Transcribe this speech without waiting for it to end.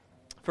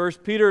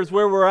First Peter is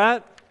where we're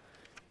at.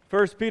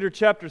 First Peter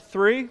chapter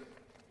 3,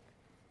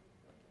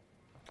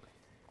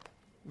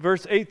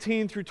 verse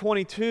 18 through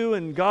 22,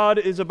 and God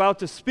is about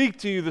to speak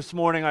to you this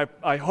morning,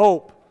 I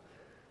hope.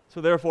 So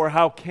therefore,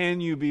 how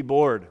can you be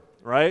bored,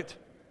 right?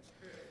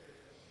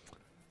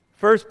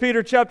 First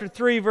Peter chapter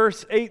 3,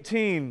 verse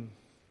 18.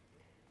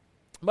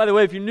 By the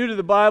way, if you're new to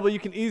the Bible, you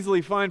can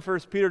easily find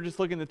First Peter just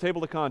looking at the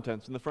table of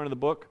contents in the front of the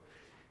book.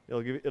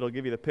 It'll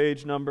give you the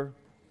page number.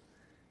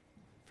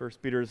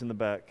 First Peter is in the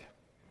back.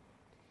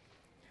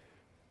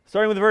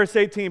 Starting with verse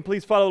 18,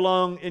 please follow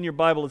along in your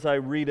Bible as I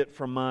read it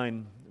from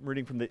mine. I'm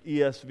reading from the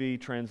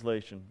ESV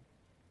translation.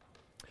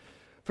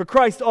 For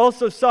Christ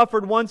also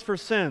suffered once for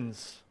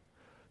sins,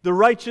 the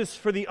righteous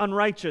for the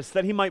unrighteous,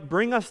 that he might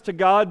bring us to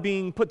God,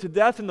 being put to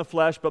death in the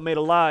flesh, but made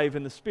alive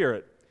in the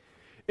Spirit,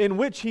 in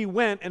which he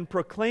went and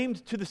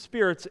proclaimed to the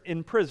spirits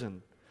in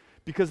prison,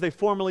 because they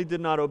formerly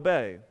did not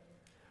obey,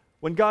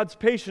 when God's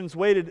patience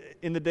waited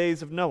in the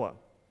days of Noah,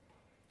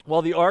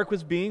 while the ark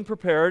was being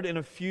prepared, in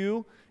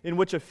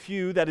which a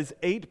few, that is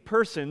 8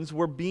 persons,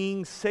 were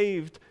being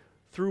saved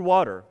through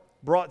water,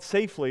 brought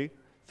safely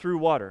through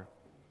water.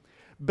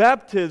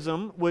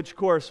 Baptism, which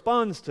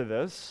corresponds to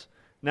this,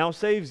 now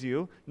saves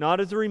you, not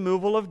as a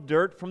removal of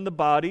dirt from the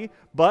body,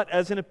 but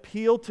as an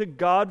appeal to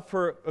God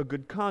for a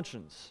good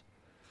conscience,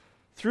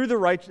 through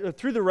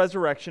the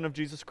resurrection of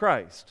Jesus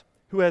Christ,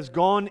 who has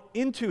gone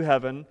into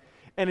heaven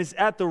and is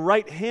at the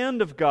right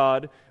hand of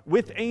God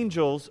with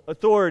angels,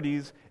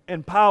 authorities,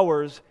 and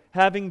powers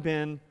having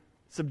been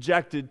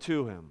subjected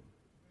to him.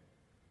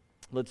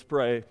 Let's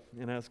pray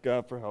and ask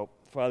God for help.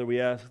 Father,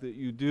 we ask that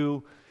you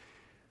do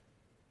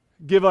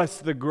give us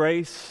the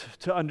grace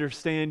to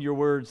understand your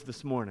words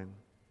this morning.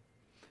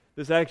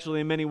 This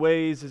actually in many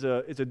ways is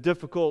a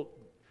difficult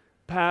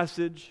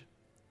passage,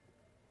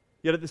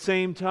 yet at the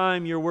same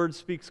time your word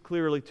speaks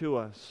clearly to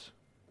us.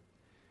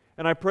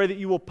 And I pray that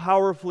you will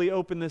powerfully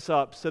open this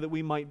up so that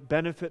we might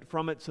benefit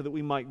from it, so that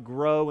we might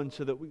grow, and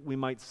so that we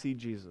might see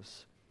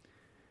Jesus.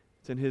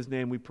 It's in his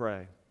name we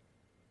pray.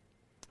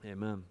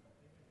 Amen.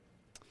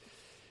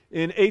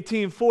 In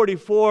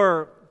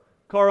 1844,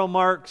 Karl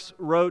Marx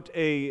wrote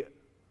a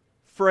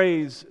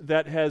phrase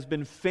that has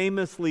been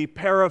famously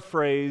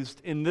paraphrased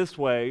in this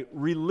way: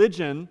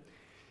 religion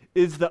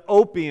is the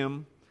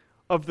opium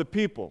of the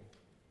people.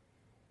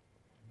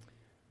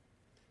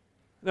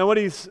 Now what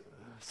he's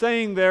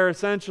saying there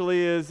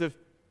essentially is, if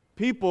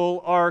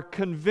people are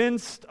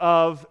convinced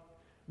of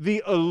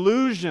the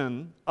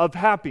illusion of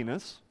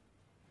happiness,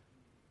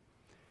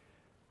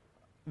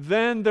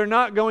 then they're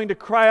not going to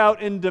cry out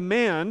and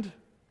demand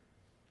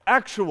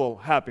actual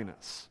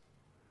happiness.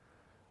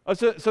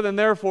 So then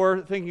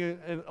therefore, thinking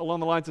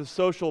along the lines of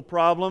social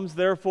problems,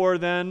 therefore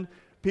then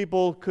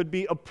people could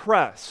be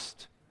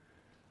oppressed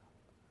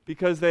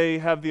because they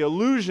have the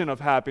illusion of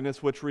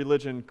happiness which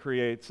religion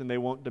creates, and they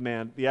won't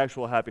demand the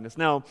actual happiness.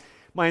 Now,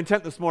 my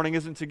intent this morning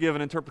isn't to give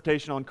an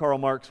interpretation on Karl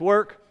Marx's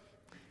work.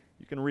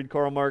 You can read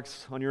Karl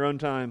Marx on your own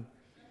time.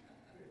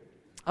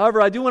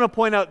 However, I do want to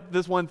point out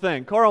this one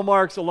thing. Karl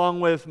Marx, along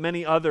with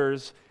many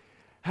others,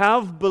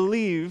 have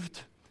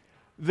believed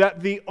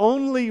that the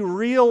only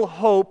real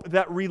hope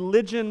that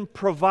religion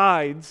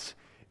provides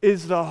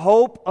is the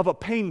hope of a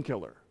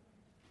painkiller.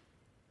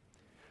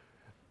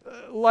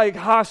 Like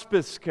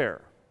hospice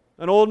care.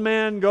 An old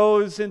man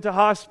goes into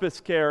hospice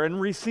care and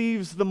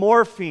receives the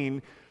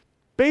morphine,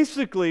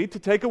 basically to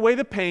take away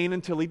the pain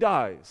until he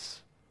dies.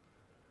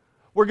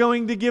 We're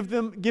going to give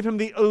him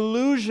the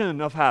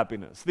illusion of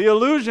happiness, the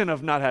illusion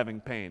of not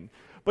having pain.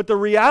 But the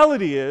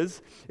reality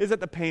is that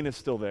the pain is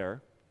still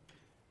there.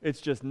 It's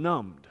just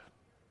numbed.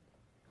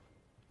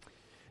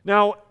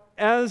 Now,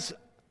 as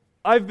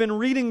I've been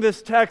reading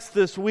this text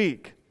this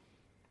week,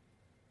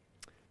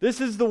 this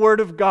is the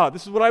Word of God.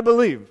 This is what I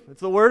believe. It's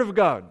the Word of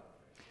God.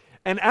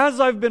 And as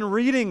I've been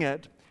reading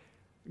it,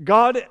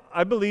 God,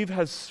 I believe,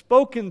 has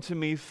spoken to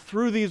me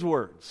through these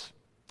words.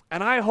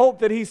 And I hope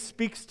that he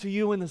speaks to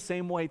you in the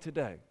same way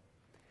today.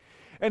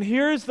 And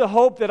here's the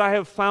hope that I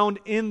have found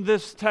in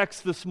this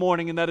text this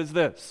morning, and that is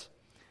this: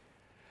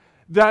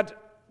 that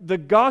the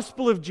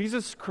gospel of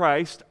Jesus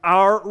Christ,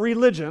 our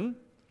religion,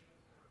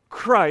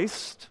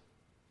 Christ,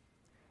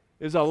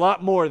 is a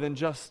lot more than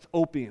just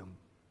opium.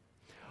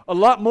 A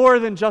lot more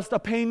than just a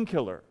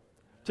painkiller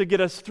to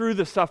get us through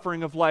the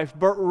suffering of life,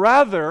 but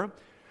rather,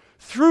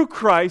 through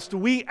Christ,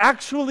 we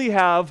actually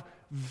have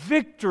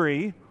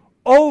victory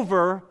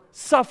over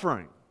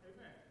suffering.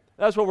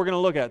 That's what we're going to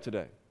look at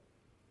today.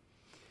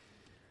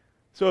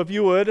 So if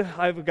you would,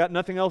 I've got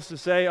nothing else to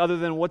say other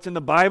than what's in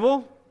the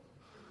Bible.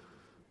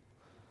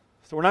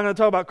 So we're not going to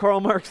talk about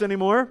Karl Marx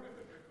anymore.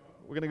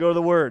 We're going to go to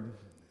the Word.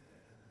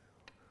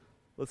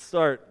 Let's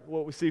start.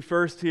 What we see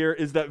first here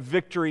is that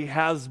victory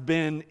has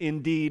been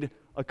indeed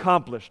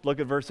accomplished. Look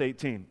at verse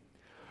 18.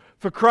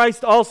 For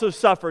Christ also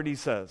suffered, he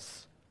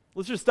says.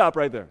 Let's just stop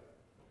right there.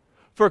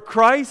 For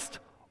Christ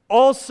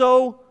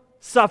also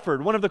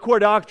suffered. One of the core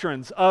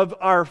doctrines of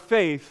our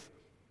faith,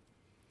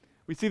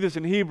 we see this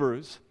in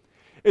Hebrews,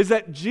 is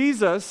that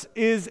Jesus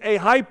is a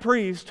high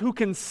priest who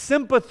can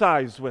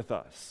sympathize with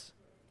us.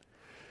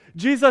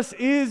 Jesus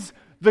is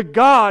the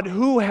God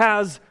who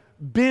has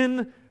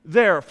been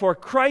there. For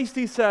Christ,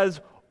 he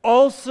says,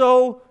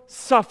 also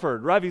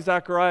suffered. Ravi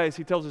Zacharias,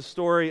 he tells a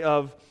story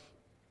of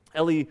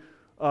Elie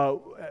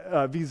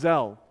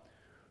Wiesel,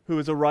 who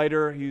is a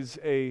writer. He's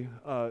a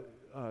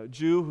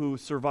Jew who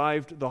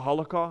survived the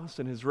Holocaust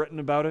and has written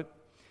about it.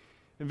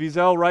 And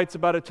Wiesel writes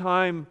about a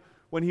time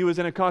when he was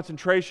in a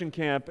concentration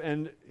camp,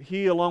 and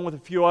he, along with a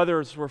few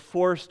others, were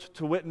forced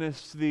to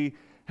witness the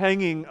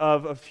hanging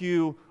of a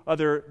few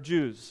other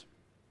Jews.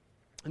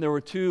 And there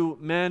were 2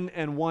 men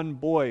and 1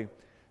 boy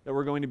that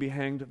were going to be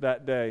hanged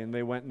that day, and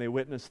they went and they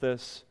witnessed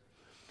this.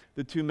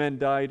 The 2 men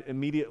died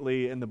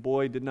immediately, and the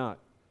boy did not.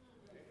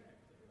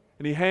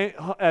 And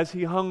as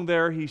he hung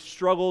there, he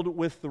struggled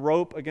with the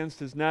rope against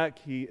his neck.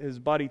 His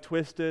body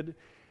twisted,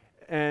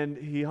 and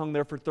he hung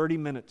there for 30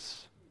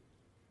 minutes.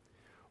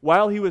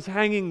 While he was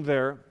hanging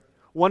there,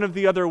 one of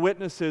the other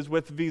witnesses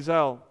with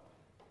Wiesel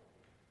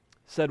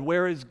said,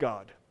 "Where is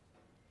God?"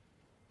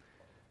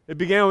 It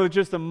began with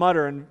just a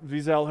mutter, and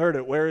Wiesel heard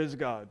it. Where is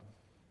God?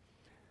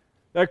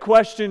 That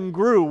question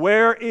grew.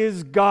 Where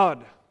is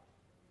God?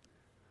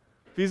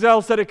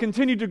 Wiesel said it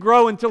continued to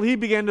grow until he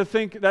began to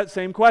think that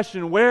same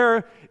question.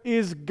 Where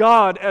is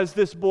God as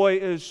this boy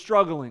is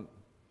struggling?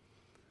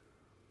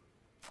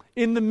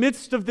 In the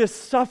midst of this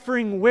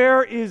suffering,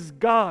 where is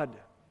God?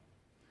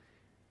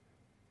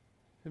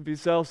 And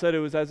Wiesel said it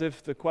was as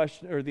if the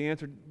question or the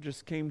answer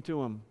just came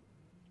to him.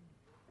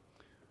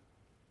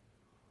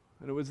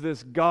 And it was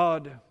this: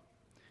 God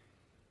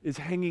is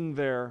hanging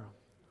there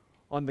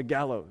on the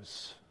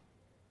gallows.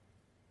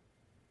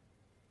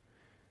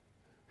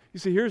 You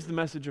see, here's the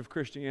message of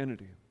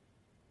Christianity.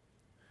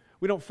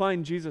 We don't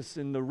find Jesus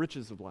in the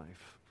riches of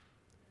life.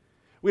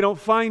 We don't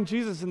find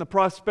Jesus in the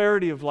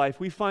prosperity of life.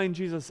 We find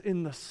Jesus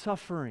in the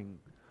suffering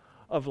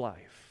of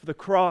life. The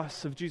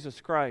cross of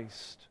Jesus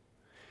Christ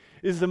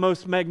is the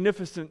most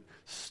magnificent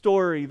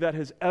story that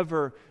has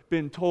ever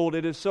been told.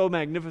 It is so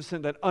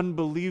magnificent that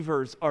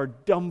unbelievers are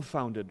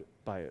dumbfounded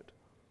by it.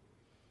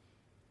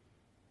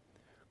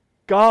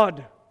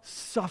 God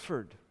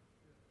suffered.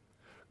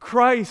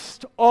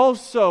 Christ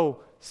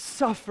also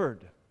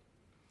suffered.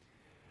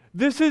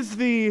 This is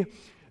the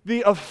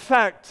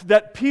effect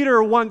that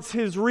Peter wants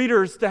his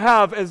readers to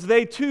have as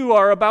they too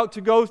are about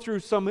to go through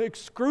some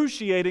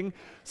excruciating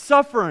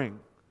suffering.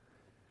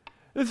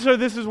 So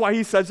this is why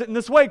he says it in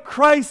this way.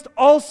 Christ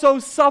also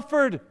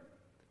suffered.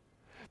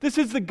 This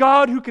is the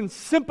God who can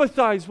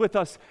sympathize with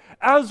us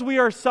as we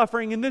are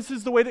suffering, and this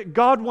is the way that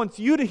God wants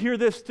you to hear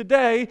this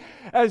today,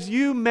 as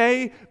you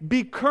may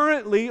be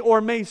currently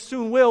or may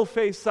soon will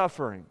face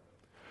suffering.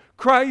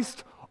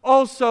 Christ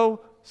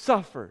also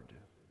suffered.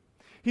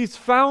 He's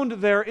found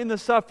there in the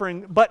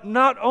suffering, but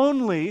not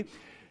only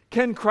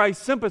can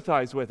Christ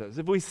sympathize with us.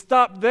 If we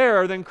stop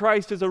there, then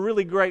Christ is a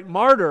really great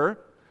martyr.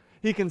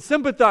 He can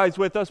sympathize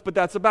with us, but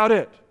that's about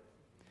it.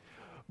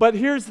 But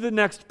here's the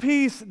next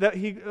piece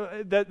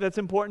that's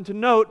important to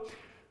note.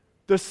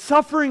 The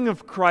suffering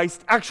of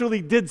Christ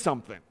actually did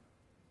something.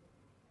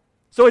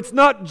 So it's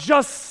not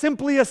just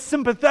simply a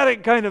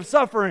sympathetic kind of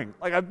suffering,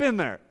 like I've been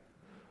there.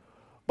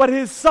 But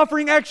his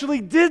suffering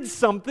actually did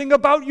something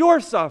about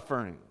your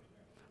suffering.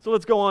 So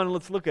let's go on and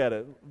let's look at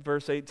it.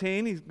 Verse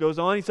 18, he goes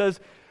on, he says,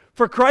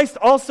 "For Christ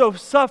also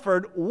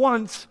suffered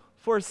once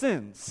for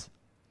sins,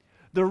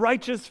 the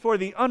righteous for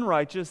the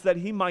unrighteous, that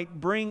he might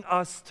bring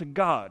us to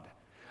God,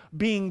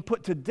 being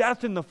put to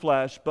death in the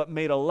flesh, but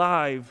made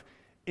alive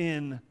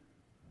in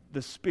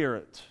the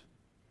Spirit."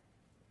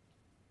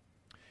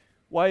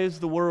 Why is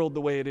the world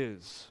the way it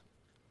is?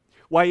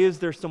 Why is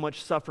there so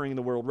much suffering in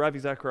the world? Ravi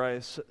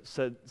Zacharias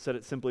said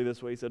it simply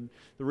this way. He said,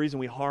 the reason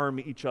we harm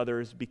each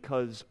other is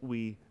because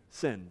we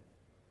sin.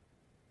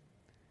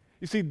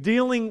 You see,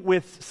 dealing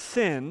with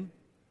sin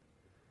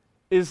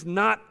is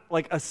not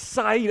like a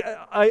side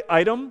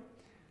item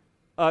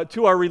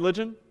to our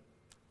religion,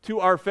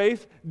 to our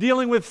faith.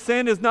 Dealing with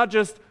sin is not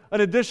just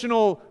an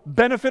additional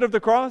benefit of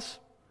the cross.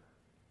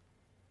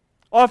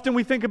 Often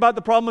we think about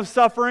the problem of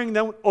suffering,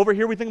 then over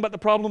here we think about the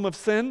problem of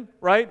sin,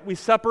 right? We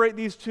separate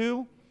these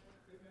two.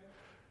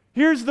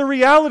 Here's the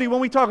reality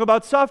when we talk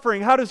about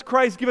suffering. How does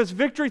Christ give us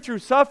victory through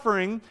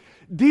suffering?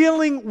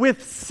 Dealing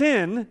with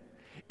sin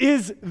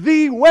is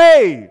the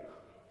way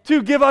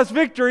to give us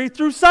victory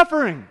through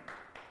suffering.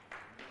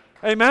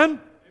 Amen?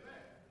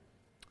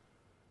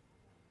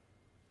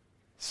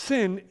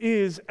 Sin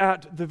is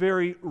at the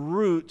very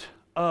root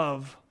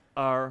of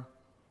our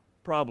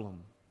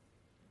problem.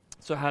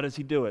 So how does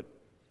he do it?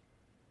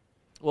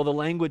 Well, the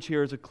language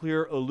here is a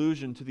clear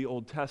allusion to the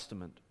Old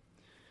Testament.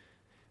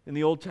 In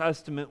the Old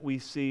Testament, we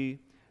see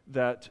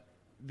that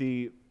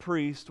the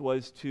priest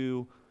was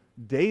to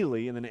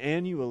daily and then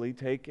annually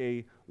take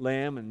a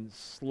lamb and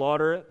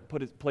slaughter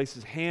it, place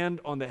his hand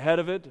on the head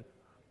of it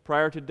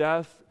prior to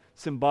death,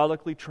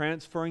 symbolically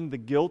transferring the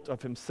guilt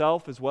of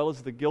himself as well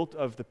as the guilt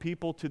of the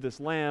people to this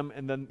lamb,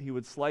 and then he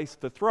would slice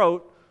the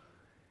throat,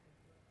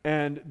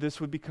 and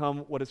this would become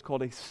what is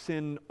called a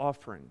sin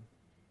offering.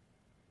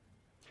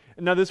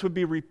 And now this would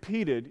be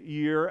repeated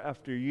year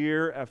after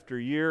year after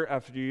year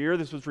after year.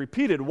 This was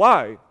repeated.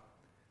 Why?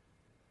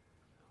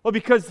 Well,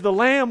 because the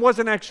lamb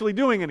wasn't actually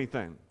doing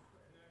anything.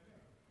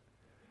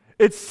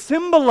 It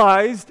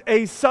symbolized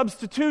a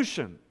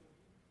substitution.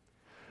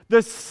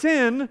 The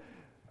sin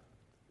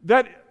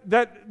that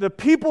the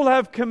people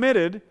have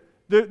committed,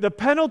 the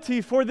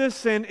penalty for this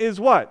sin is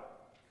what?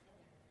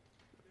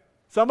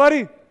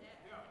 Somebody?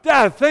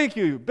 Death. Thank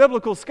you,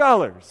 biblical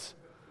scholars.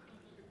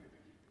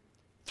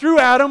 Through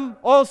Adam,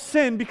 all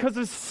sin, because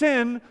of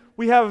sin,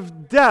 we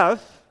have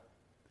death.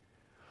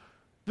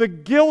 The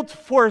guilt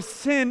for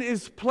sin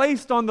is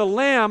placed on the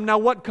lamb. Now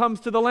what comes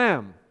to the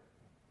lamb?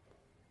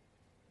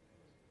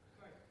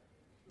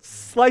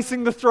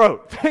 Slicing the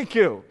throat. Thank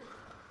you.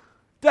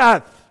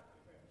 Death.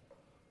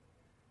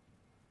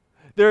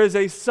 There is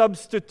a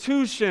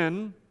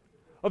substitution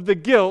of the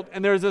guilt,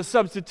 and there is a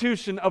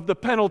substitution of the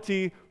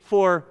penalty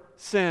for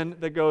sin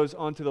that goes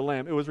onto the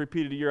lamb. It was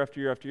repeated year after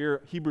year after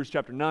year. Hebrews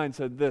chapter 9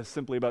 said this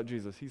simply about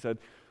Jesus. He said,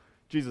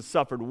 Jesus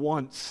suffered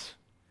once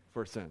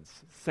for sins.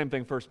 Same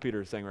thing 1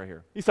 Peter is saying right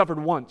here. He suffered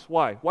once.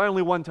 Why? Why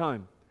only one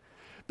time?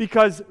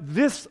 Because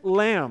this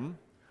lamb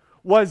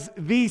was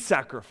the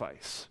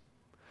sacrifice.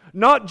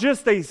 Not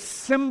just a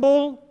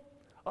symbol,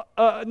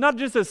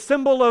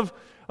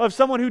 of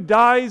someone who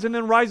dies and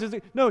then rises.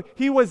 No,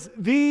 he was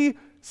the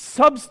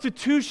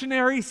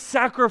substitutionary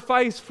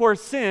sacrifice for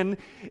sin,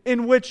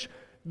 in which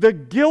the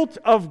guilt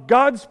of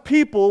God's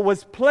people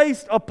was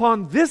placed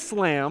upon this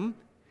lamb,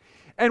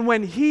 and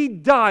when he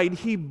died,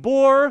 he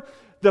bore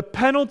the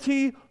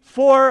penalty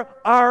for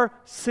our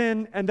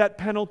sin, and that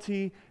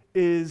penalty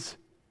is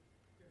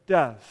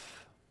death.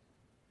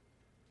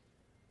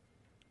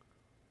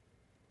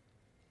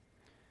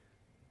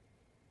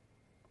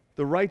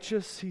 The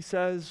righteous, he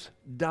says,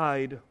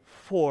 died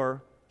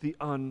for the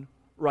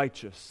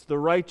unrighteous. The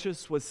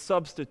righteous was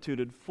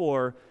substituted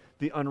for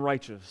the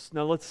unrighteous.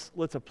 Now let's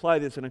apply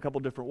this in a couple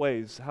different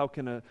ways. How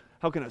can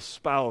a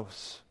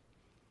spouse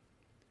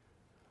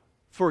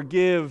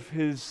forgive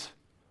his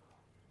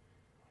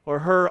or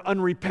her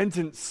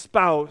unrepentant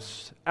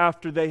spouse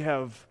after they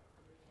have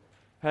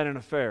had an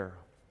affair?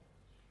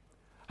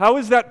 How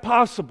is that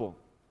possible?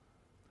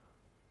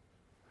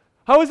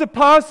 How is it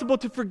possible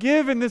to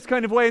forgive in this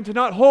kind of way and to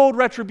not hold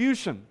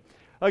retribution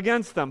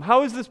against them?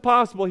 How is this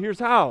possible? Here's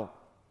how.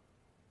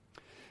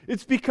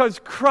 It's because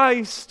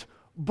Christ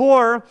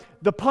bore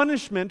the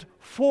punishment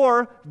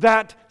for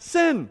that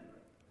sin.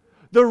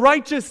 The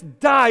righteous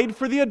died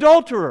for the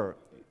adulterer.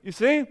 You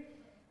see?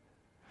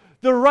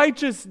 The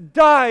righteous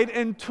died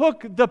and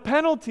took the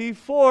penalty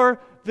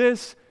for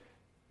this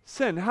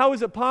sin. How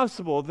is it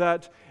possible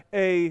that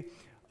a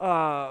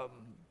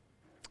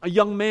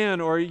young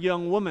man or a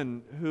young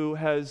woman who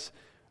has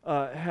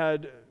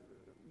had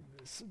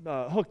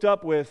hooked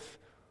up with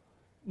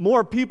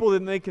more people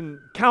than they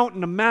can count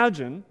and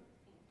imagine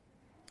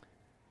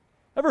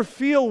ever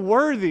feel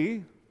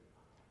worthy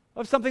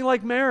of something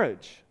like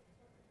marriage?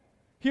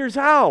 Here's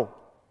how.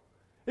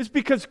 It's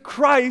because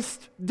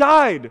Christ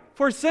died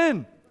for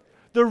sin.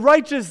 The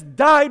righteous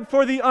died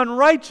for the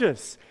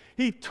unrighteous.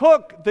 He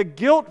took the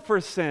guilt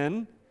for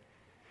sin.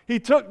 He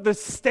took the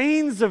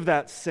stains of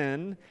that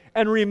sin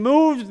and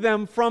removed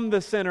them from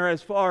the sinner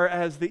as far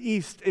as the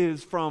east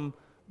is from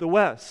the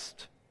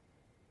west.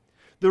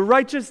 The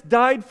righteous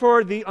died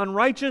for the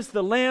unrighteous.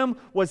 The lamb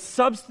was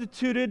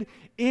substituted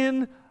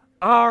in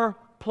our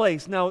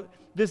place. Now,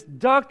 this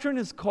doctrine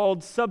is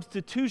called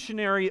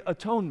substitutionary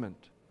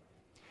atonement.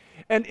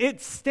 And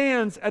it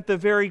stands at the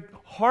very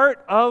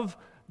heart of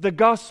the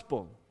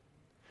gospel.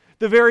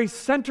 The very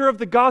center of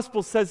the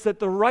gospel says that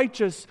the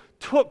righteous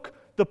took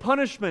the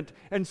punishment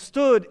and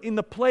stood in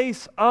the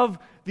place of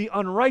the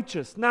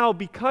unrighteous. Now,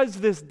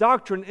 because this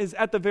doctrine is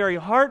at the very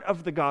heart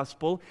of the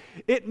gospel,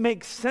 it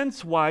makes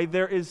sense why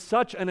there is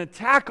such an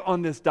attack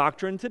on this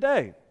doctrine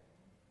today.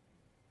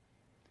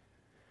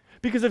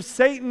 Because if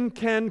Satan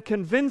can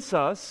convince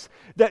us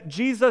that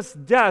Jesus'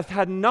 death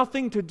had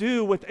nothing to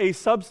do with a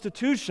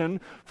substitution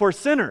for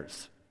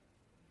sinners,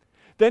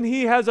 then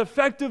he has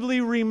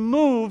effectively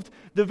removed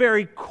the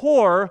very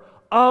core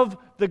of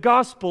the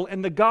gospel,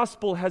 and the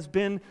gospel has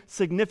been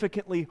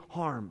significantly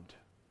harmed.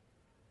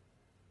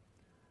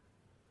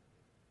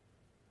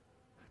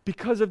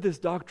 Because of this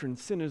doctrine,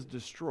 sin is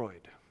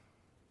destroyed.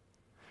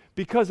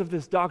 Because of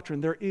this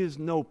doctrine, there is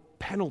no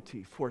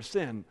penalty for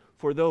sin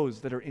for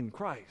those that are in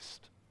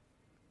Christ.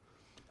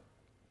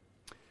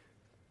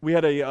 We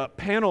had a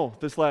panel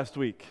this last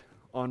week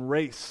on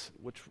race,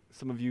 which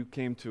some of you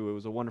came to. It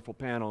was a wonderful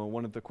panel, and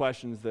one of the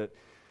questions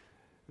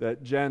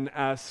that Jen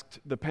asked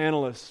the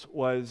panelists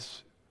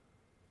was,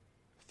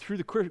 through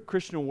the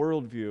Christian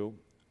worldview,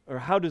 or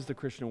how does the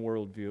Christian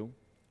worldview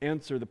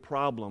answer the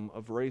problem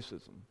of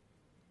racism?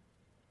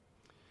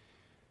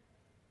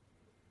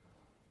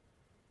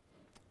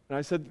 And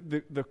I said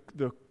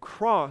the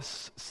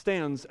cross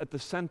stands at the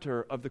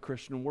center of the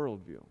Christian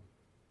worldview.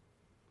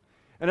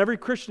 And every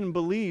Christian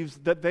believes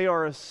that they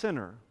are a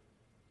sinner,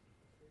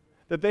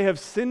 that they have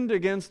sinned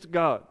against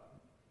God,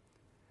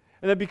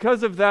 and that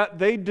because of that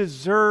they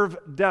deserve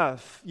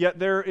death. Yet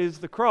there is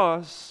the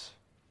cross,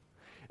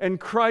 and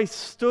Christ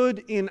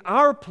stood in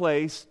our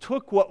place,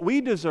 took what we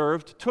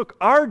deserved, took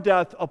our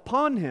death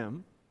upon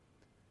him,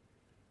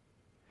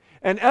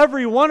 And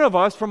every one of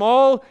us from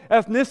all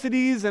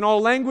ethnicities and all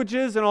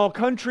languages and all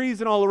countries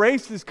and all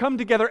races come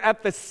together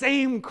at the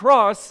same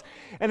cross,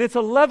 and it's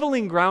a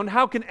leveling ground.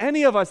 How can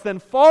any of us then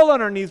fall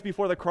on our knees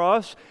before the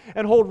cross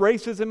and hold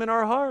racism in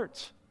our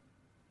hearts?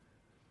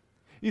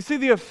 You see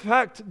the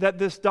effect that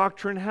this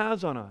doctrine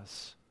has on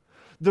us.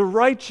 The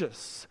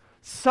righteous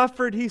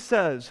suffered, he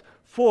says,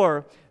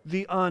 for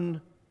the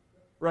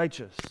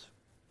unrighteous.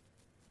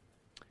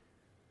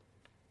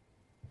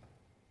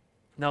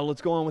 Now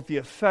let's go on with the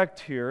effect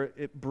here.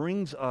 It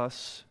brings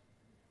us,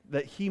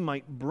 that he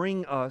might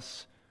bring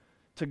us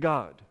to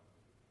God.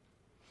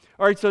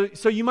 All right,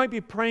 so you might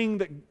be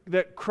praying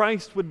that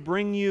Christ would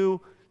bring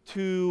you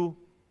to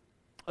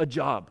a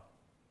job.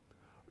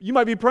 You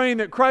might be praying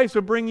that Christ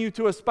would bring you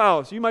to a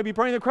spouse. You might be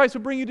praying that Christ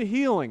would bring you to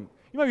healing.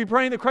 You might be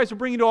praying that Christ would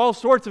bring you to all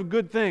sorts of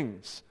good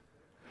things.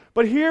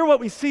 But here what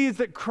we see is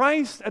that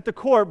Christ at the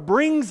core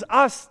brings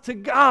us to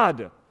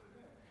God.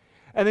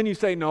 And then you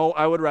say, no,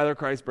 I would rather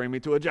Christ bring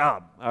me to a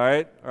job, all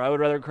right? Or I would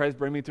rather Christ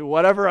bring me to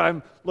whatever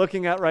I'm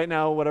looking at right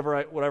now, whatever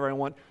I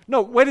want.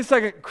 No, wait a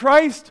second.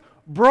 Christ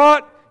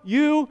brought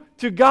you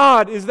to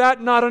God. Is that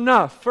not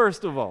enough,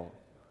 first of all?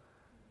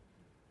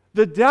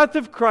 The death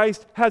of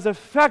Christ has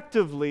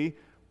effectively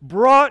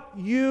brought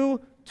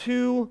you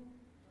to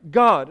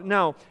God.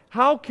 Now,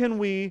 how can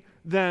we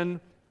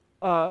then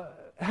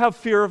have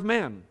fear of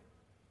man?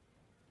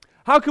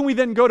 How can we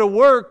then go to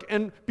work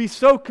and be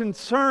so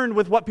concerned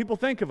with what people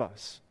think of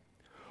us?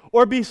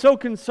 Or be so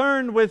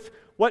concerned with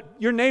what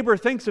your neighbor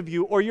thinks of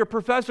you or your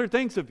professor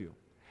thinks of you?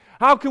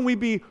 How can we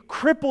be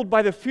crippled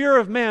by the fear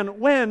of man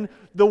when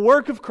the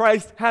work of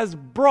Christ has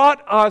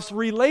brought us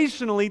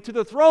relationally to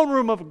the throne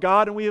room of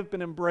God and we have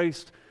been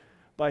embraced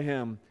by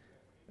Him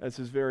as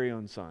His very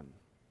own Son?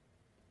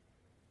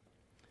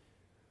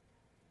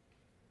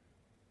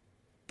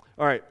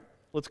 All right,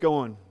 let's go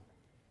on.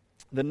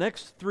 The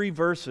next three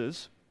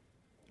verses,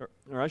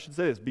 or I should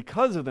say this,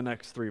 because of the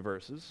next three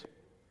verses,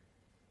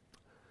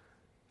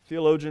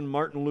 theologian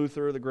Martin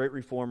Luther, the great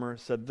reformer,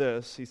 said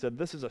this. He said,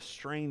 "This is a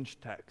strange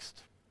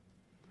text,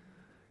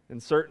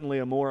 and certainly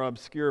a more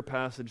obscure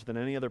passage than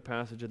any other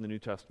passage in the New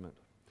Testament.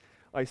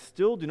 I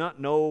still do not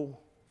know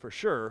for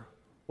sure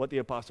what the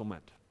apostle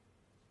meant."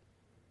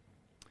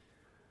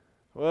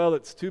 Well,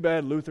 it's too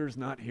bad Luther's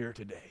not here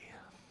today,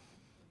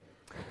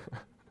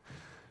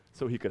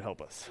 so he could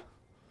help us.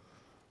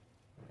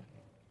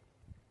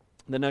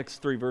 The next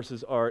three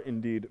verses are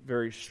indeed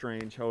very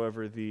strange.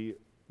 However, the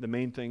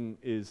main thing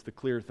is the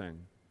clear thing.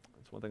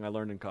 That's one thing I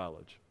learned in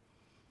college.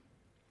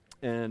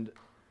 And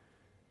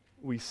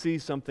we see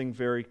something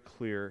very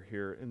clear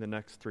here in the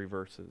next three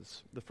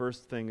verses. The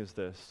first thing is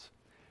this.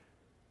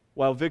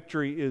 While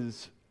victory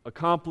is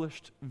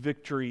accomplished,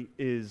 victory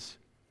is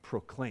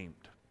proclaimed.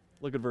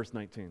 Look at verse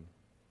 19.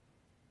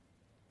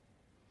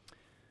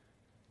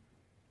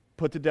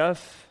 Put to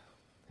death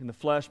in the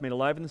flesh, made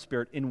alive in the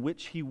spirit, in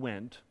which he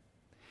went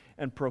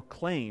and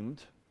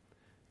proclaimed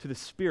to the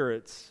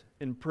spirits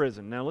in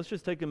prison. Now let's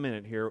just take a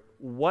minute here.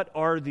 What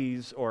are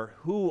these, or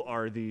who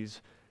are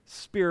these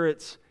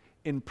spirits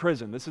in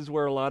prison? This is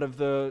where a lot of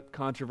the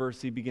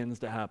controversy begins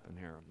to happen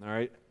here. All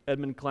right,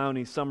 Edmund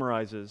Clowney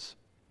summarizes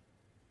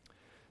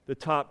the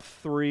top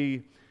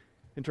three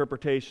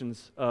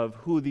interpretations of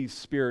who these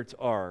spirits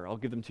are. I'll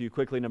give them to you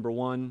quickly. Number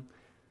one,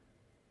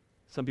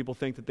 some people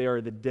think that they are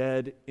the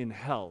dead in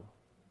hell,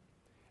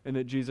 and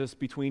that Jesus,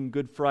 between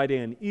Good Friday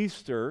and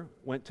Easter,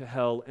 went to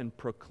hell and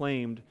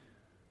proclaimed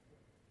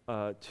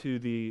to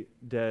the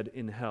dead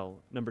in hell.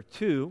 Number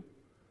two,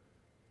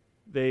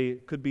 they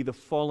could be the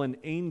fallen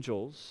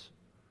angels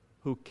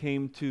who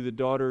came to the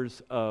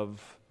daughters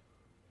of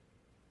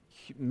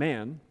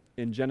man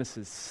in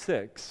Genesis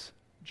 6,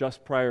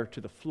 just prior to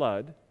the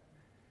flood,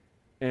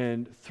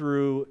 and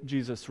through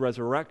Jesus'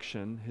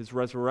 resurrection, his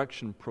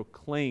resurrection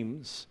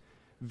proclaims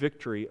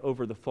victory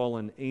over the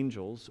fallen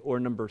angels. Or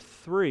number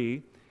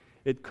three,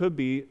 it could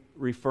be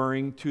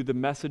referring to the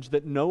message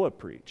that Noah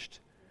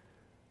preached,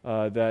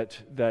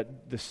 that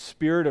the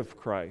Spirit of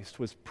Christ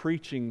was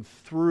preaching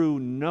through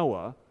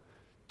Noah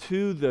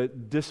to the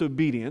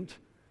disobedient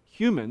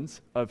humans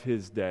of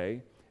his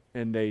day,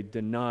 and they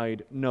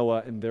denied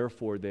Noah, and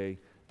therefore they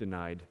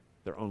denied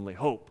their only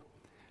hope,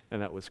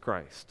 and that was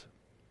Christ.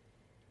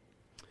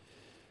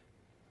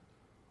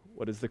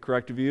 What is the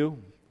correct view?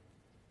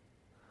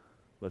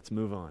 Let's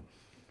move on.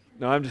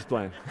 No, I'm just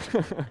playing.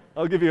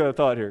 I'll give you a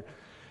thought here.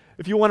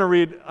 If you want to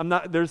read,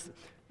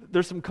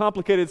 there's some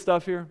complicated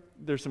stuff here.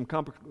 There's some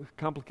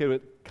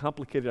complicated, I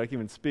can't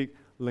even speak,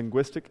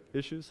 linguistic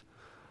issues.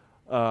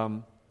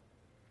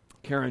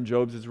 Karen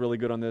Jobes is really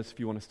good on this if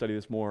you want to study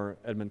this more.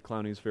 Edmund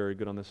Clowney is very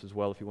good on this as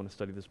well if you want to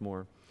study this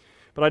more.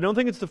 But I don't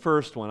think it's the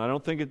first one. I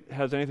don't think it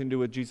has anything to do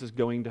with Jesus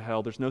going to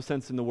hell. There's no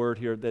sense in the word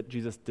here that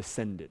Jesus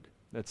descended.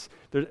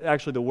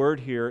 Actually, the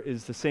word here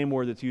is the same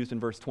word that's used in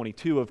verse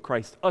 22 of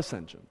Christ's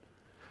ascension.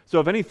 So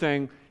if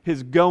anything,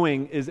 his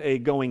going is a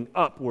going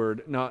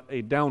upward, not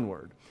a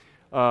downward.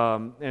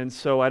 And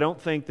so I don't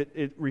think that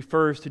it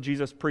refers to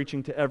Jesus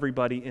preaching to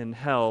everybody in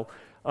hell,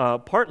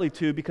 partly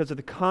too because of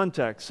the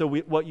context. So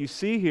what you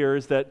see here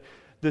is that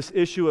this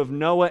issue of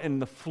Noah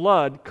and the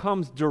flood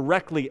comes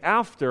directly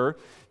after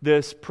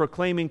this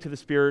proclaiming to the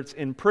spirits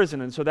in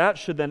prison. And so that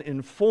should then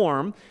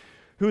inform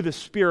who the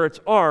spirits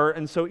are.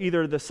 And so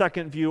either the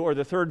second view or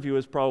the third view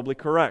is probably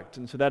correct.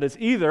 And so that is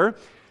either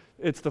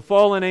it's the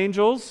fallen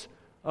angels.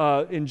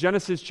 In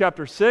Genesis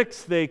chapter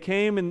 6, they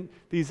came and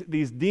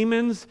these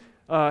demons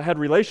had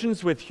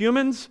relations with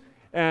humans,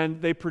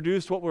 and they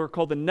produced what were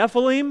called the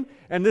Nephilim,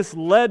 and this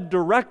led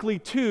directly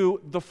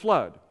to the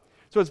flood.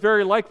 So it's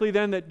very likely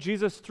then that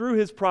Jesus, through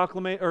his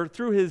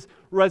through his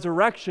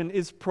resurrection,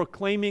 is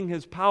proclaiming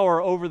his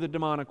power over the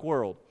demonic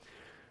world.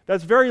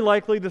 That's very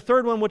likely. The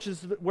third one, which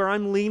is where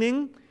I'm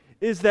leaning,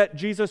 is that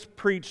Jesus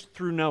preached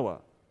through Noah.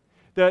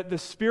 That the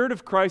Spirit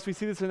of Christ, we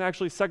see this in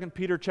actually 2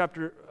 Peter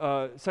chapter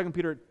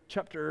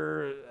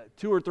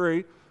 2 or 3.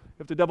 You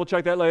have to double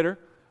check that later.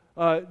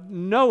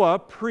 Noah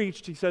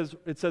preached, it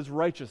says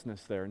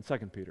righteousness there in 2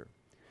 Peter.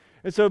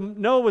 And so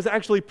Noah was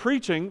actually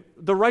preaching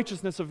the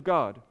righteousness of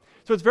God.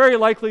 So it's very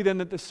likely then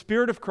that the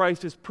Spirit of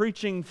Christ is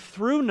preaching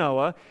through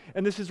Noah,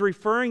 and this is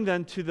referring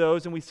then to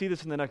those, and we see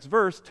this in the next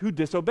verse, who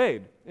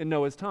disobeyed in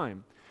Noah's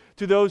time.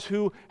 To those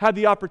who had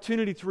the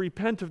opportunity to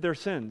repent of their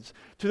sins.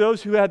 To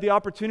those who had the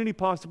opportunity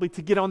possibly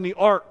to get on the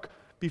ark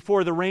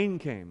before the rain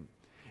came.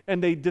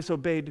 And they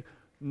disobeyed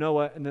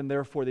Noah, and then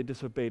therefore they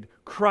disobeyed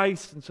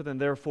Christ, and so then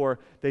therefore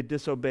they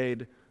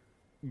disobeyed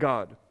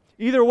God.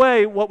 Either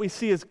way, what we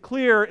see is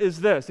clear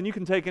is this, and you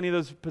can take any of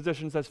those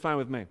positions, that's fine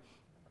with me.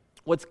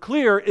 What's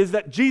clear is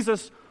that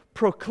Jesus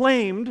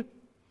proclaimed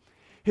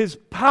his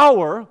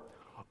power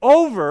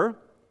over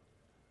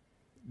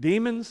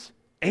demons,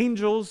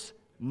 angels,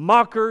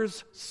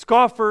 mockers,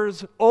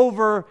 scoffers,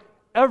 over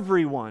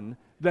everyone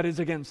that is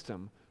against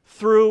him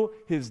through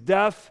his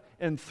death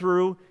and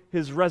through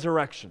his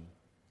resurrection.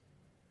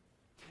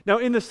 Now,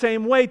 in the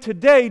same way,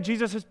 today,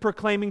 Jesus is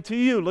proclaiming to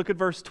you, look at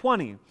verse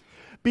 20.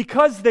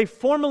 Because they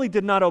formerly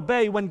did not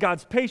obey when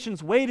God's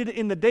patience waited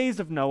in the days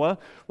of Noah,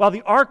 while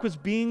the ark was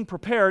being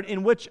prepared,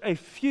 in which a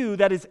few,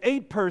 that is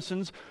 8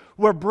 persons,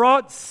 were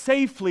brought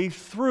safely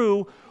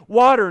through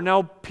water.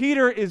 Now,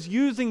 Peter is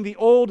using the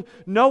old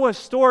Noah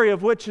story,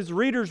 of which his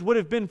readers would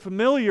have been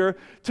familiar,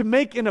 to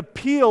make an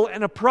appeal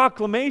and a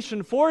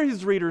proclamation for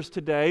his readers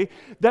today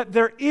that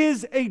there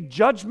is a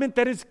judgment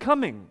that is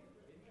coming.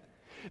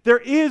 There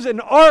is an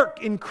ark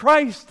in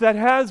Christ that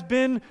has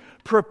been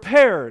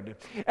prepared,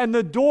 and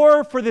the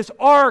door for this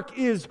ark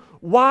is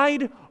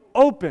wide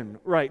open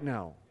right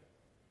now.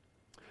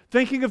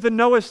 Thinking of the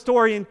Noah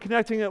story and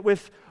connecting it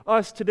with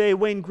us today,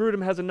 Wayne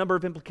Grudem has a number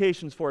of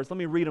implications for us. Let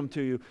me read them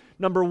to you.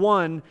 Number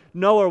 1,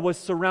 Noah was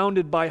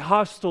surrounded by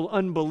hostile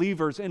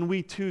unbelievers, and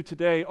we too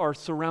today are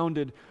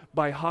surrounded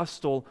by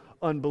hostile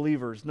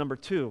unbelievers. Number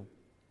 2,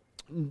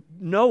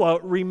 Noah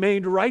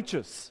remained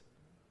righteous,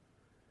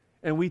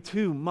 and we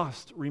too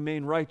must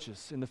remain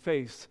righteous in the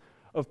face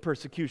of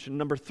persecution.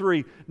 Number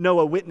 3,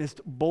 Noah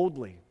witnessed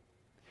boldly.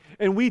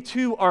 And we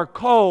too are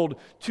called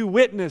to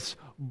witness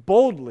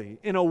boldly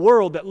in a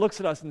world that looks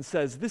at us and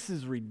says, this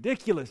is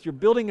ridiculous. You're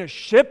building a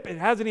ship, it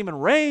hasn't even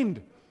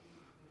rained.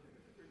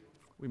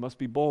 We must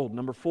be bold.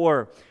 Number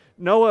 4,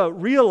 Noah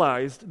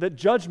realized that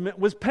judgment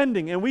was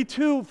pending. And we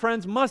too,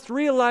 friends, must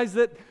realize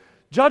that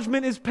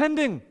judgment is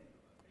pending.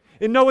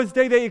 In Noah's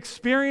day, they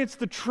experienced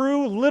the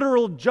true,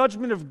 literal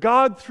judgment of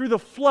God through the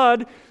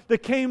flood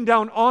that came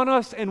down on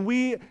us, and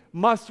we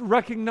must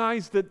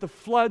recognize that the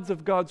floods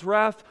of God's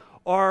wrath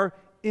are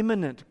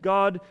imminent.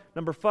 God,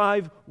 number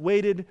 5,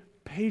 waited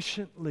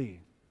patiently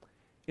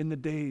in the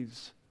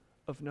days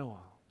of Noah.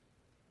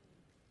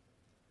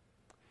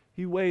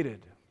 He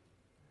waited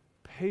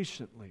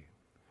patiently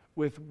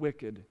with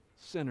wicked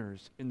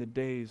sinners in the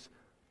days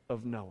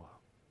of Noah.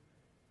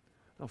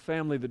 Now,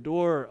 family, the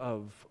door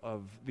of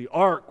the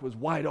ark was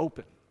wide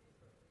open.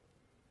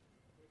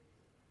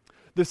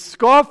 The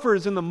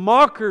scoffers and the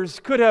mockers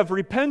could have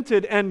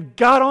repented and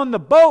got on the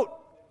boat.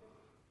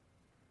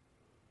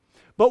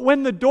 But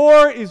when the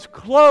door is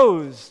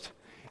closed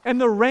and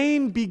the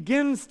rain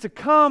begins to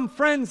come,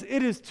 friends,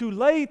 it is too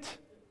late.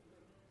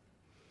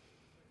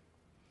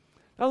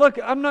 Now look,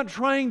 I'm not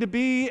trying to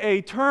be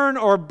a turn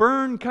or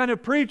burn kind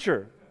of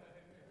preacher.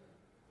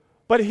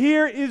 But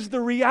here is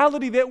the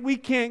reality that we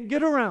can't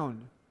get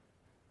around.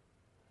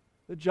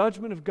 The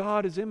judgment of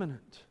God is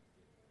imminent.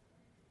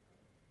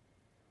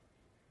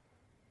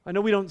 I know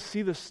we don't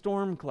see the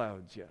storm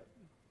clouds yet.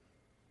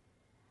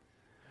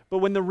 But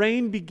when the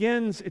rain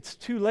begins, it's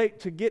too late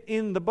to get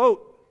in the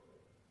boat.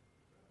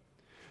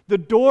 The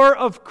door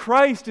of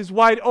Christ is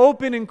wide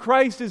open, and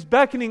Christ is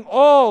beckoning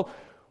all,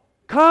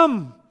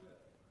 come.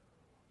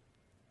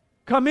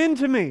 Come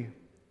into me.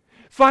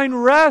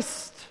 Find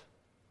rest.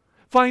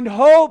 Find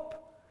hope.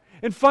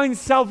 And find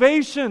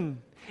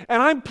salvation.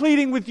 And I'm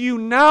pleading with you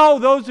now,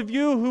 those of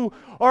you who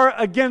are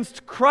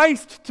against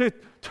Christ, to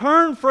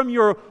turn from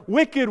your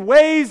wicked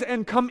ways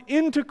and come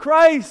into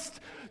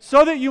Christ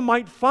so that you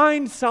might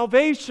find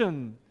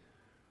salvation,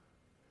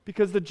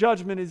 because the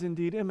judgment is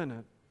indeed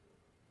imminent.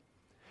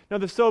 Now,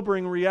 the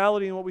sobering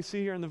reality in what we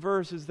see here in the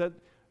verse is that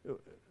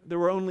there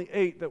were only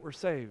 8 that were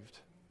saved.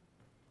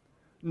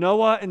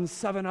 Noah and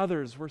 7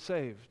 others were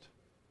saved.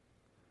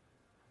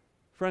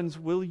 Friends,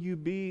 will you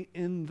be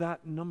in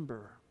that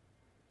number?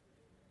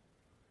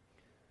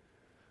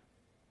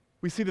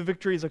 We see the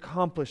victory is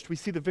accomplished. We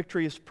see the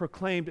victory is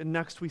proclaimed. And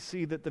next we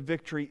see that the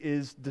victory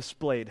is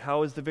displayed.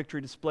 How is the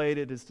victory displayed?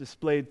 It is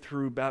displayed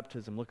through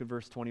baptism. Look at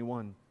verse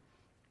 21.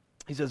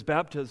 He says,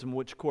 baptism,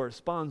 which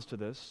corresponds to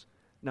this,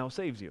 now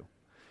saves you.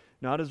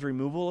 Not as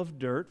removal of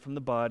dirt from the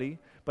body,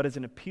 but as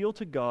an appeal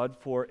to God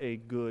for a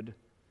good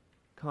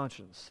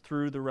conscience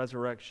through the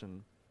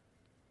resurrection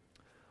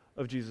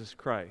of Jesus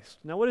Christ.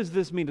 Now, what does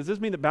this mean? Does this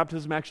mean that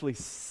baptism actually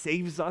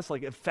saves us,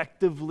 like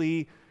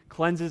effectively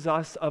cleanses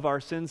us of our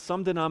sins?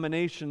 Some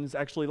denominations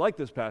actually like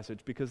this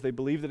passage because they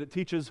believe that it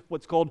teaches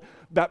what's called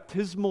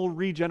baptismal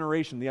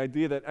regeneration, the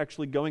idea that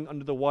actually going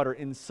under the water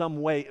in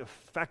some way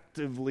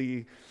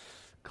effectively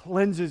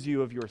cleanses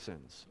you of your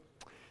sins.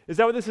 Is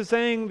that what this is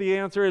saying? The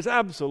answer is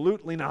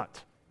absolutely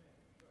not.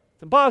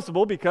 It's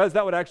impossible because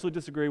that would actually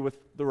disagree with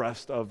the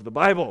rest of the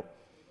Bible.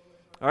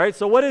 All right,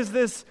 so what is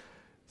this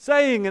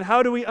saying and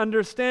how do we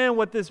understand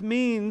what this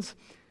means?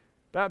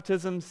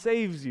 Baptism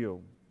saves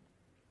you.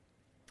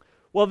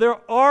 Well, there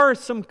are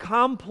some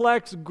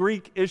complex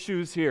Greek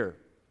issues here.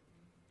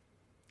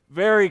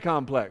 Very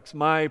complex.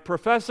 My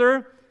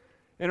professor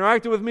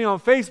interacted with me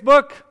on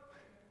Facebook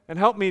and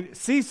helped me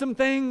see some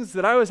things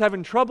that I was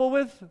having trouble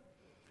with.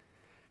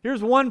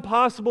 Here's one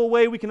possible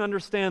way we can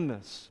understand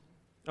this.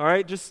 All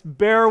right, just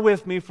bear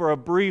with me for a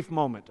brief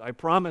moment. I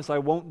promise I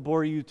won't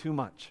bore you too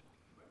much.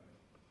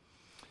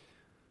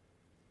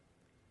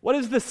 What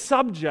is the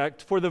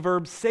subject for the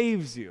verb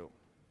saves you?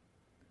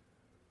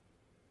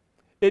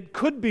 It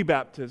could be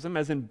baptism,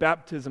 as in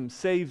baptism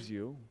saves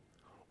you,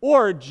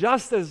 or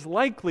just as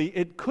likely,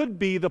 it could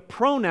be the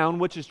pronoun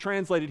which is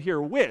translated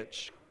here,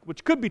 which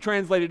could be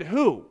translated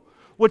who,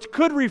 which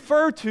could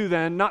refer to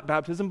then, not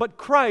baptism, but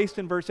Christ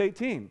in verse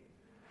 18.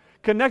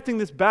 Connecting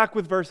this back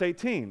with verse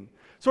 18,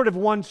 sort of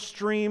one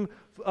stream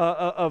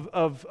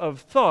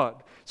of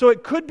thought. So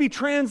it could be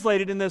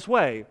translated in this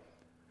way.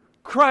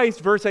 Christ,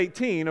 verse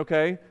 18,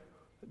 okay,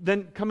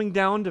 then coming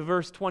down to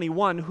verse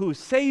 21, who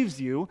saves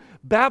you,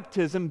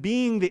 baptism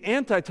being the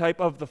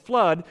antitype of the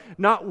flood,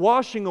 not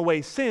washing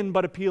away sin,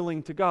 but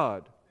appealing to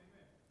God.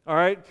 All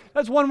right?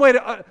 That's one way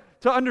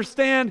to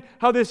understand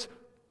how this,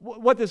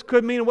 what this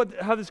could mean and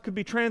how this could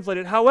be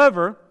translated.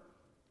 However,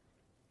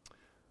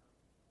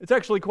 it's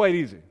actually quite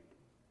easy.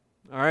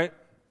 All right?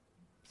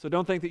 So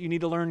don't think that you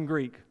need to learn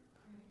Greek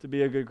to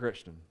be a good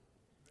Christian.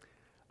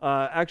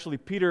 Actually,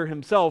 Peter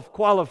himself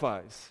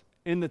qualifies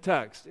in the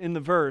text, in the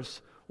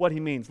verse, what he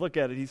means. Look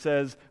at it. He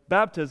says,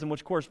 baptism,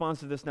 which corresponds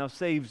to this, now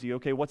saves you.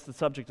 Okay, what's the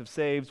subject of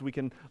saves? We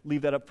can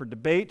leave that up for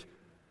debate.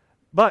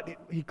 But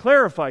he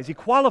clarifies, he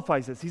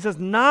qualifies this. He says,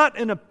 not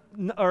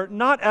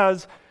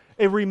as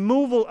a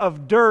removal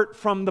of dirt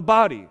from the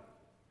body.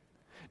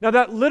 Now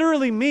that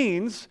literally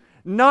means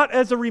not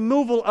as a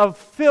removal of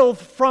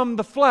filth from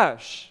the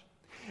flesh.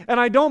 And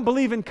I don't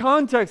believe in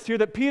context here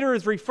that Peter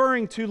is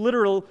referring to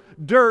literal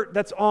dirt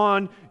that's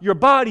on your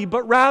body,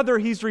 but rather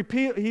he's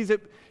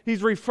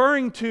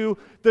referring to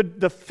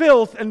the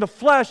filth and the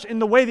flesh in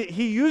the way that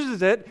he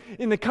uses it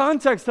in the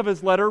context of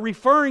his letter,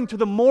 referring to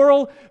the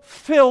moral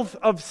filth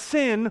of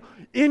sin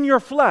in your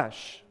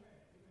flesh.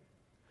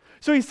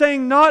 So he's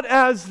saying not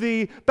as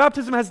the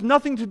baptism has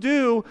nothing to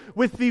do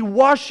with the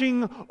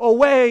washing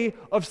away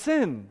of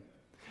sin.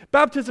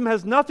 Baptism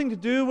has nothing to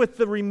do with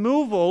the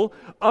removal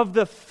of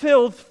the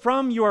filth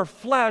from your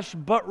flesh,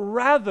 but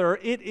rather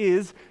it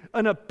is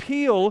an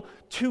appeal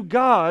to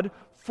God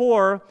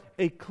for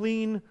a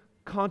clean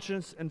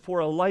conscience and for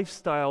a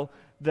lifestyle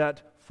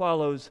that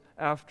follows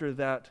after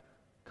that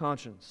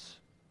conscience.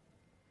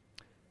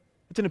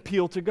 It's an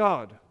appeal to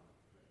God.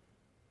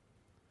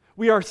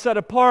 We are set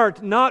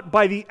apart not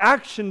by the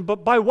action,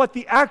 but by what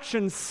the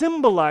action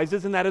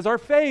symbolizes, and that is our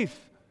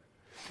faith.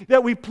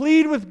 That we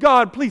plead with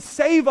God, please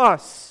save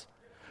us.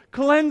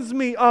 Cleanse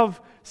me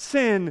of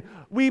sin.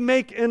 We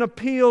make an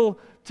appeal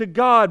to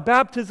God.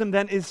 Baptism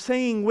then is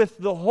saying with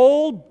the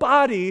whole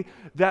body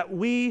that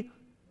we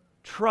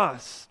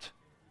trust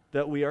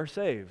that we are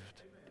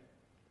saved.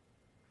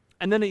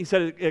 And then he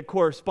said it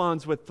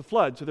corresponds with the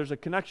flood. So there's a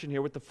connection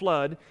here with the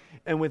flood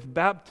and with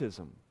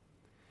baptism.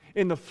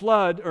 In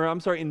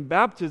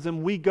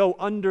baptism, we go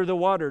under the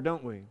water,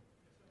 don't we?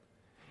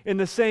 In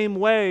the same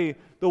way,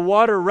 the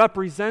water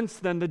represents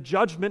then the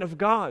judgment of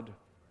God.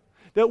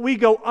 That we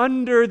go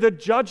under the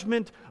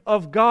judgment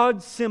of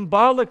God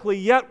symbolically,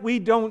 yet we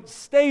don't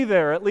stay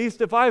there. At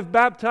least if I've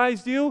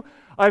baptized you,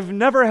 I've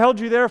never held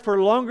you there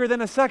for longer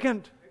than a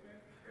second.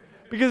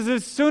 Because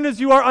as soon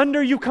as you are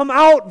under, you come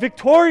out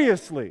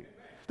victoriously.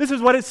 This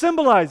is what it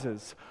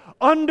symbolizes.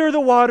 Under the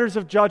waters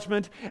of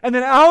judgment, and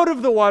then out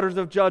of the waters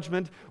of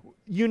judgment,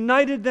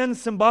 united then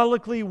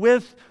symbolically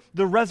with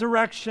the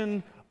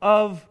resurrection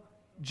of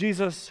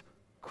Jesus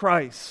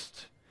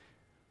Christ.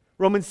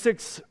 Romans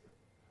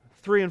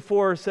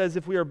 6:3-4 says,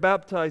 if we are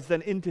baptized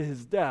then into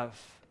his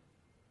death,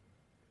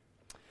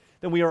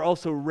 then we are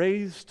also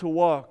raised to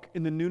walk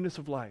in the newness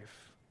of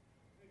life.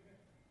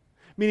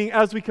 Meaning,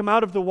 as we come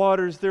out of the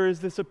waters, there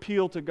is this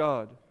appeal to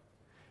God.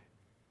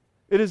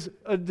 It is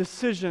a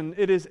decision.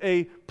 It is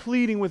a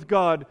pleading with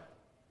God.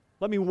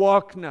 Let me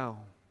walk now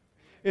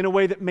in a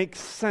way that makes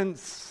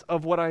sense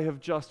of what I have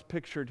just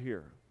pictured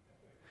here.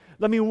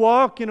 Let me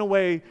walk in a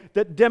way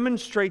that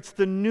demonstrates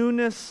the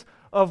newness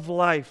of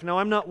life. Now,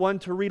 I'm not one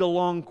to read a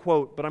long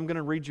quote, but I'm going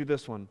to read you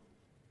this one.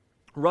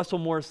 Russell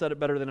Moore said it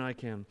better than I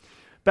can.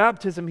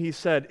 Baptism, he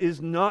said,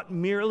 is not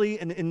merely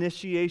an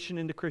initiation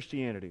into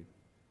Christianity.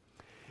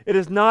 It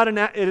is not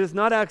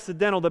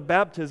accidental that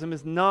baptism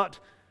is not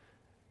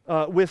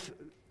got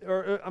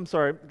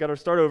to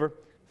start over.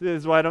 This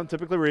is why I don't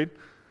typically read.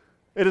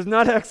 It is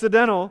not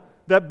accidental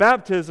that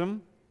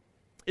baptism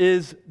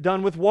is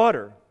done with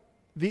water,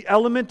 the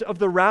element of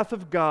the wrath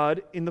of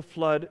God in the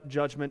flood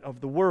judgment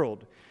of the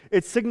world.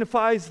 It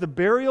signifies the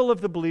burial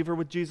of the believer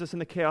with Jesus in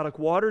the chaotic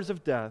waters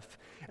of death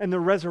and the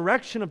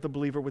resurrection of the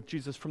believer with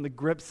Jesus from the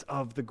grips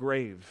of the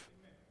grave.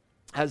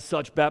 As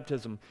such,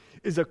 baptism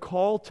is a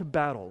call to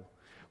battle.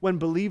 When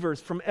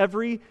believers from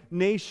every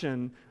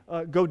nation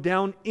go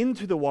down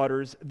into the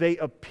waters, they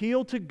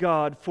appeal to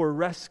God for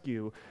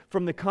rescue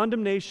from the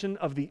condemnation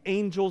of the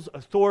angels,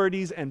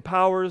 authorities, and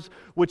powers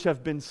which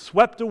have been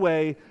swept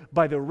away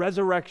by the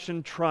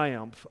resurrection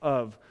triumph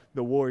of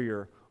the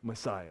warrior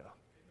Messiah.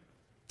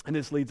 And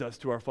this leads us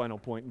to our final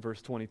point in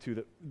verse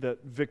 22,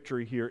 that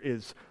victory here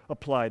is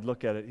applied.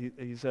 Look at it.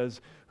 He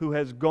says, who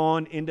has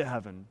gone into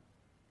heaven,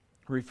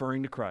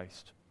 referring to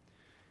Christ.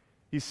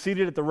 He's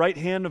seated at the right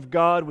hand of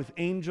God with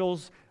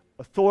angels,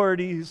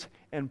 authorities,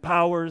 and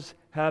powers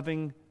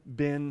having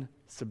been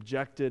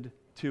subjected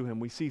to him.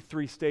 We see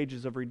three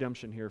stages of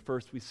redemption here.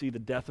 First, we see the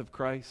death of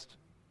Christ.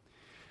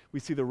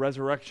 We see the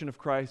resurrection of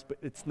Christ, but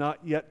it's not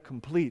yet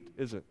complete,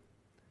 is it?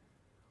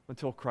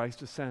 Until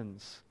Christ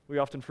ascends. We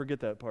often forget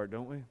that part,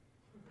 don't we?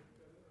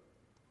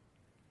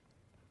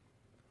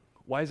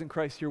 Why isn't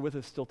Christ here with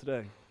us still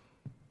today?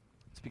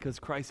 It's because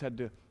Christ had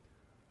to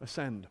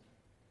ascend,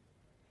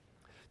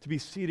 to be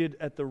seated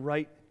at the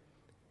right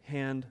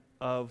hand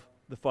of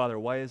the Father.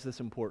 Why is this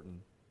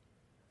important?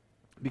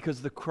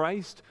 Because the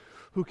Christ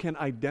who can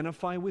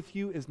identify with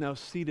you is now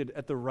seated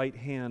at the right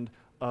hand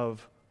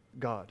of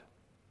God.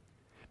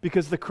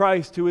 Because the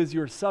Christ who is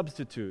your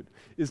substitute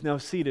is now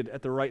seated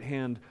at the right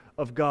hand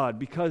of God.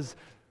 Because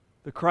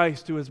the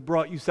Christ who has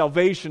brought you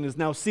salvation is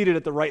now seated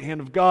at the right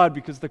hand of God.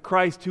 Because the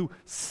Christ who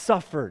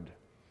suffered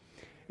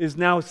is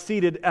now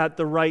seated at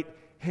the right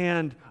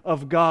hand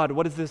of God.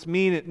 What does this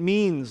mean? It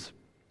means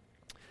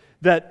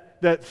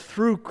that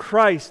through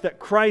Christ, that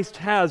Christ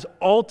has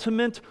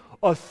ultimate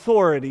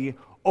authority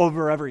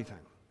over everything.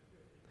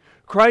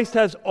 Christ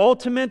has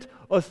ultimate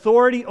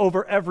authority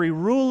over every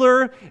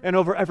ruler and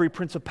over every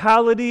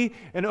principality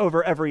and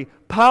over every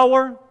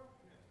power.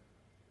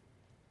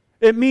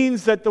 It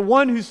means that the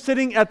one who's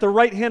sitting at the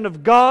right hand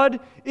of God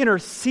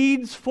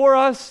intercedes for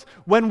us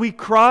when we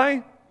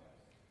cry.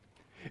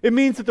 It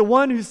means that the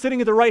one who's sitting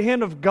at the right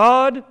hand of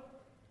God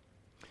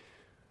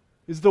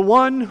is the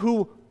one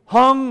who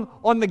hung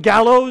on the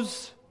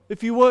gallows,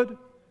 if you would,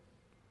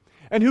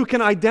 and who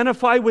can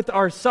identify with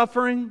our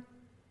suffering.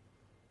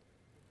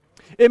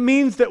 It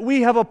means that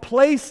we have a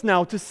place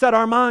now to set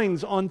our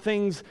minds on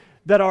things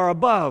that are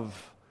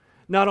above,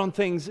 not on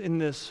things in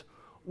this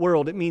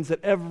world. It means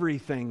that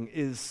everything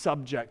is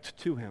subject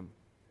to Him.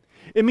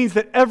 It means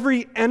that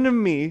every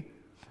enemy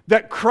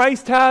that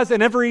Christ has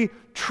and every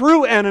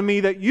true enemy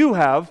that you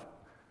have,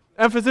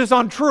 emphasis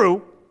on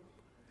true,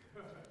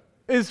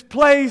 is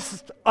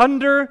placed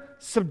under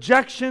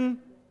subjection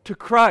to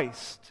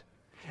Christ.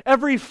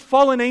 Every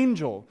fallen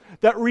angel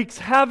that wreaks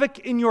havoc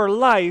in your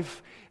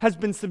life has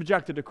been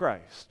subjected to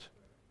Christ.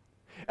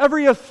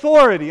 Every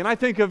authority, and I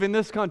think of in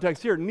this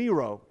context here,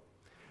 Nero,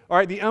 all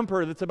right, the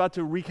emperor that's about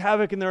to wreak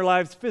havoc in their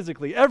lives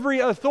physically. Every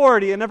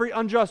authority and every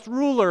unjust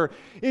ruler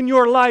in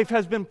your life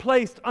has been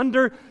placed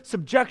under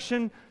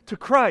subjection to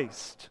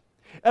Christ.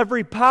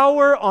 Every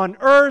power on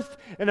earth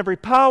and every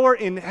power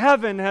in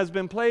heaven has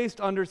been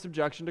placed under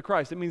subjection to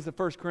Christ. It means that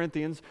 1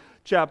 Corinthians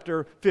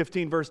chapter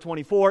 15, verse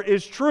 24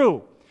 is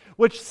true,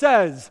 which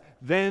says,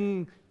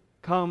 then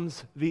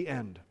comes the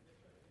end.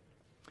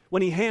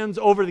 When He hands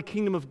over the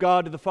kingdom of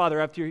God to the Father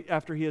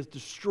after He has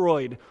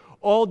destroyed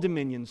all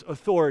dominions,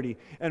 authority,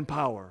 and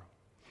power.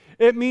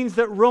 It means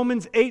that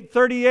Romans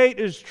 8:38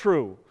 is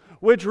true,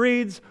 which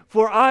reads,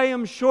 for I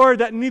am sure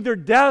that neither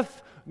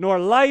death nor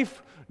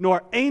life,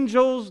 nor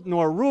angels,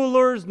 nor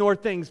rulers, nor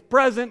things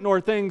present,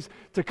 nor things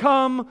to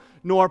come,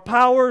 nor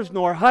powers,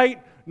 nor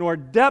height, nor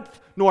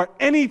depth, nor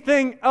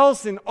anything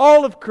else in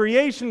all of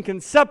creation can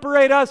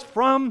separate us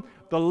from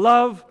the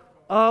love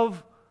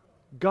of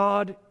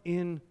God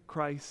in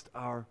Christ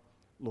our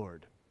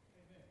Lord.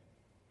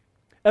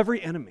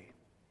 Every enemy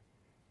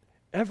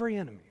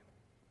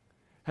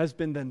has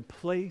been then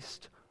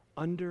placed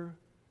under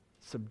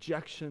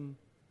subjection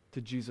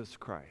to Jesus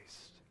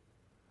Christ.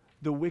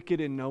 The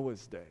wicked in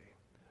Noah's day,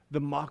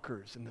 the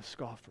mockers and the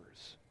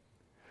scoffers,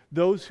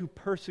 those who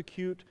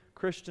persecute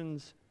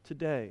Christians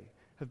today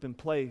have been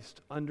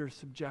placed under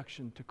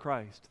subjection to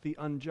Christ. The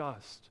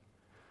unjust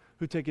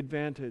who take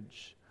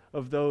advantage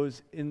of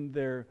those in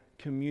their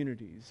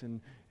communities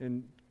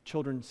and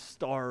children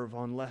starve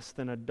on less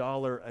than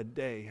 $1 a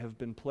day have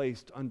been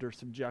placed under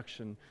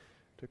subjection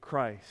to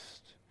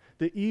Christ.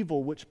 The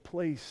evil which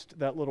placed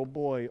that little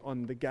boy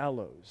on the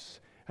gallows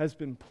has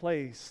been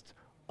placed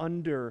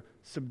under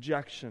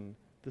subjection,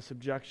 the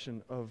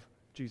subjection of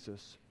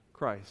Jesus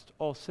Christ.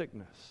 All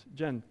sickness,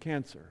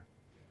 cancer,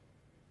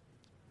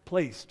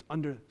 placed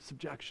under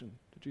subjection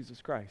to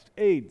Jesus Christ.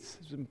 AIDS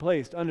has been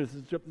placed under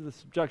the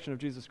subjection of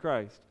Jesus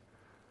Christ.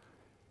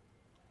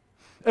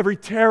 Every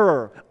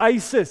terror,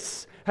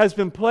 ISIS, has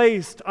been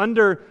placed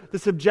under the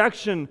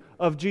subjection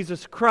of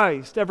Jesus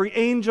Christ. Every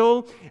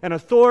angel and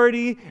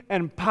authority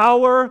and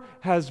power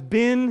has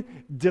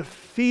been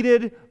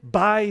defeated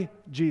by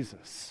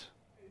Jesus.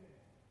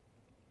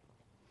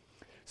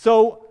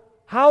 So,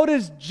 how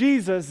does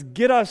Jesus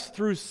get us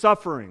through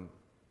suffering?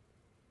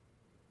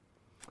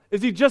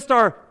 Is He just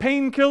our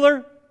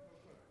painkiller?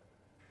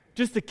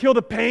 Just to kill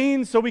the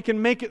pain so we can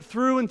make it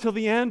through until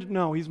the end?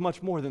 No, He's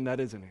much more than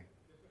that, isn't He?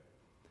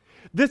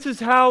 This is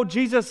how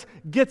Jesus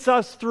gets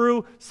us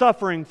through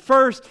suffering.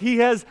 First, He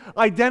has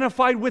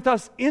identified with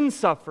us in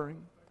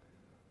suffering.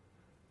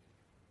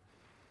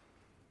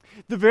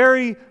 The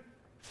very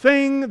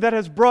thing that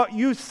has brought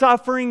you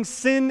suffering,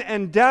 sin,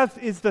 and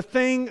death is the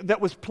thing that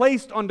was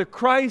placed onto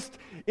Christ.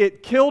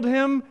 It killed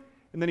Him,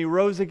 and then He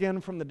rose again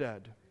from the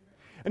dead.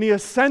 And He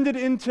ascended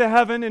into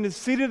heaven and is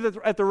seated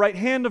at the right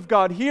hand of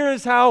God. Here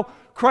is how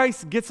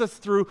Christ gets us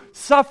through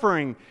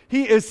suffering.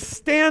 He is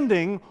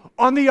standing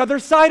on the other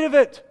side of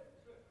it.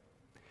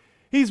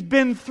 He's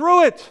been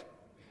through it,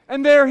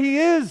 and there He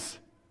is,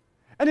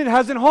 and it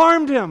hasn't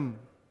harmed Him.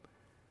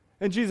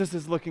 And Jesus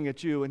is looking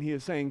at you, and He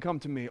is saying, "Come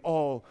to me,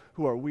 all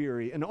who are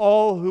weary and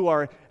all who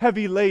are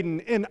heavy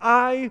laden, and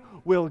I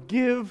will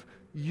give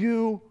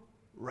you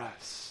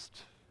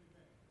rest."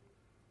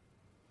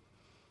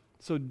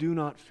 So do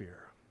not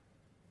fear.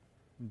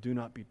 Do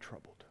not be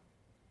troubled.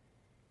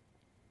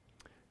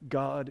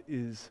 God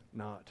is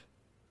not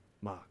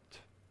mocked.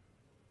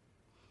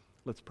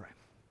 Let's pray.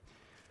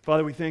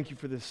 Father, we thank You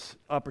for this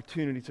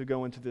opportunity to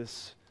go into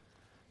this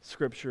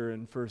scripture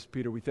in 1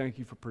 Peter. We thank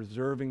You for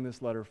preserving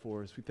this letter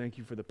for us. We thank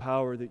You for the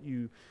power that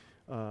You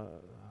that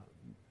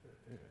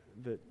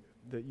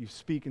You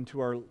speak into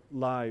our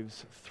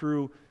lives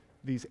through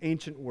these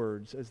ancient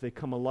words as they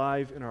come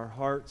alive in our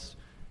hearts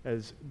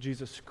as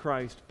Jesus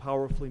Christ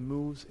powerfully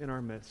moves in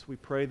our midst. We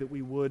pray that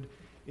we would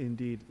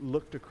indeed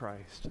look to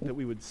Christ, that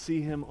we would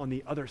see Him on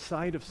the other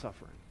side of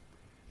suffering,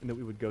 and that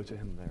we would go to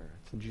Him there.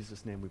 It's in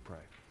Jesus' name we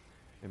pray.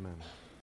 Amen.